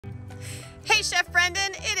Hey Chef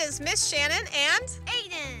Brendan, it is Miss Shannon and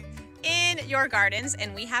Aiden in your gardens,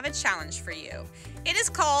 and we have a challenge for you. It is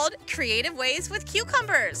called Creative Ways with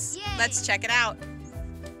Cucumbers. Yay. Let's check it out.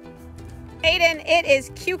 Aiden, it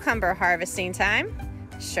is cucumber harvesting time.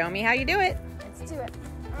 Show me how you do it. Let's do it.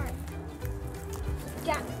 All right.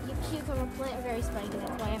 Got your cucumber plant very spiky.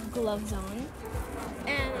 That's why I have gloves on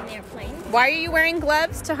and an airplane. Why are you wearing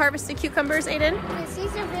gloves to harvest the cucumbers, Aiden? Because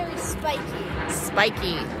these are very spiky.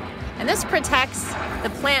 Spiky. And this protects the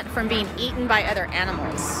plant from being eaten by other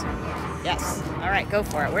animals. Yes. All right, go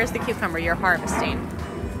for it. Where's the cucumber you're harvesting?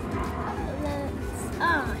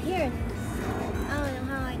 Here it is. I don't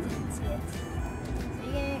know how I didn't see it. So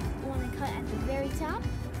you're going to want to cut at the very top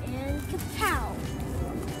and kapow.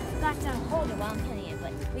 Got to hold it while I'm cutting it,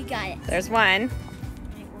 but we got it. There's one. Alright,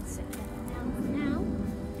 we'll set that down for now.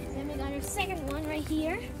 And then we got our second one right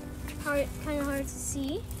here. Kind of hard to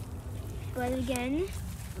see, but again.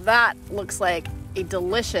 That looks like a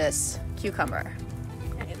delicious cucumber.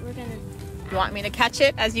 Alright, we're gonna. You want me to catch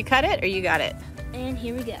it as you cut it, or you got it? And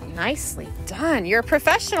here we go. Nicely done. You're a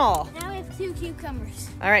professional. Now we have 2 cucumbers.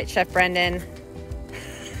 All right, Chef Brendan.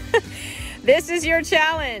 This is your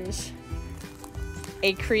challenge.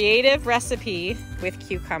 A creative recipe with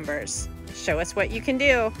cucumbers. Show us what you can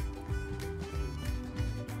do.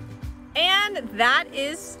 And that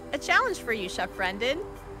is a challenge for you, Chef Brendan.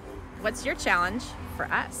 What's your challenge for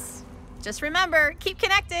us? Just remember, keep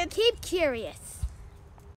connected. Keep curious.